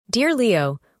Dear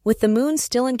Leo, with the moon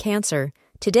still in Cancer,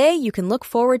 today you can look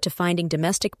forward to finding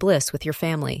domestic bliss with your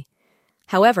family.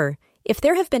 However, if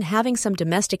there have been having some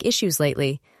domestic issues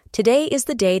lately, today is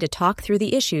the day to talk through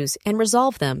the issues and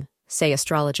resolve them, say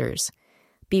astrologers.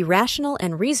 Be rational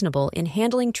and reasonable in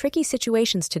handling tricky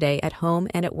situations today at home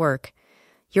and at work.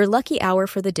 Your lucky hour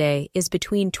for the day is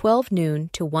between 12 noon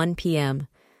to 1 p.m.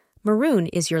 Maroon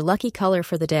is your lucky color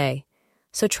for the day,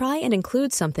 so try and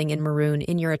include something in maroon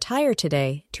in your attire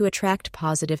today to attract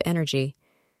positive energy.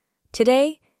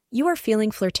 Today, you are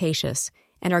feeling flirtatious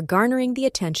and are garnering the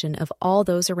attention of all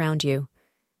those around you.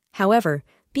 However,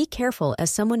 be careful as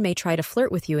someone may try to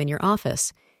flirt with you in your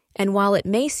office, and while it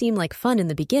may seem like fun in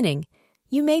the beginning,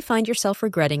 you may find yourself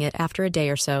regretting it after a day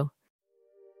or so.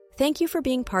 Thank you for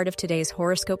being part of today's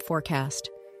horoscope forecast.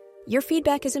 Your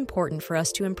feedback is important for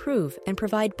us to improve and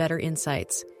provide better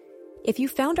insights. If you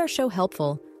found our show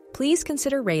helpful, please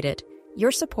consider rate it.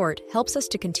 Your support helps us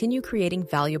to continue creating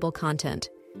valuable content.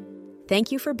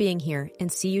 Thank you for being here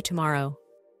and see you tomorrow.